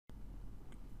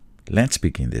Let's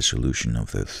begin the solution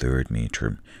of the third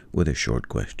midterm with the short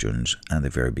questions at the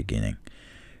very beginning.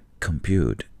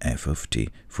 Compute f of t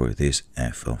for this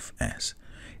f of s.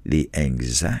 The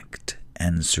exact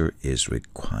answer is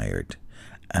required.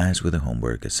 As with the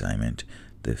homework assignment,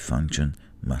 the function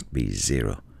must be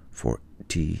 0 for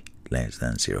t less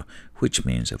than 0, which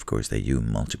means, of course, that you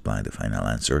multiply the final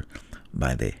answer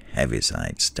by the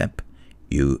heaviside step,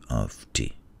 u of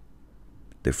t.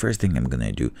 The first thing I'm going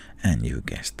to do, and you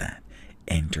guessed that,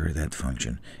 enter that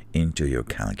function into your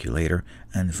calculator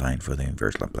and find for the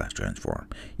inverse Laplace transform.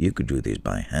 You could do this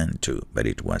by hand too, but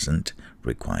it wasn't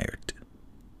required.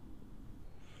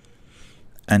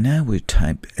 And now we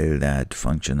type that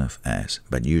function of s,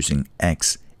 but using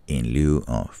x in lieu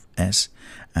of s,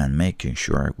 and making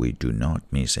sure we do not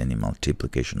miss any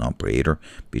multiplication operator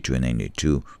between any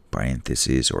two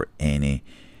parentheses or any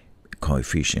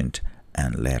coefficient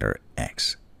and letter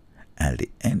x. At the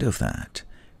end of that,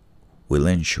 we'll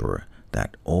ensure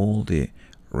that all the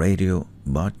radio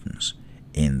buttons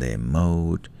in the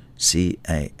mode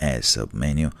CAS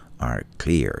submenu are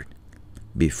cleared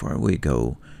before we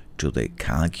go to the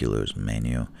calculus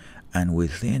menu, and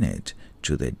within it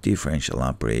to the differential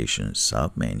operations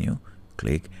submenu,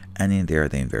 click, and in there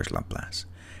the inverse Laplace.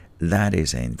 That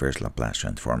is an inverse Laplace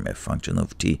transform, a function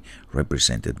of t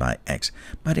represented by x,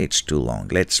 but it's too long.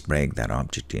 Let's break that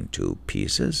object into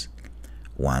pieces,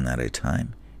 one at a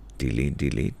time. Delete,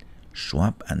 delete,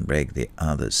 swap and break the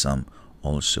other sum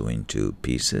also into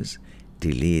pieces,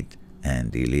 delete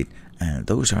and delete, and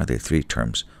those are the three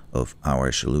terms of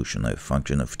our solution, a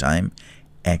function of time,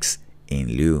 x in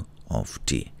lieu of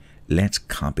t. Let's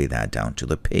copy that down to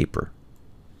the paper.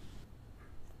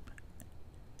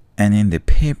 And in the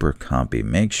paper copy,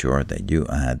 make sure that you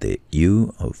add the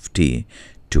u of t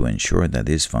to ensure that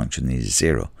this function is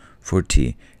 0 for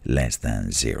t less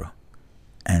than 0.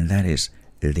 And that is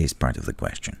this part of the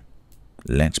question.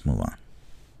 Let's move on.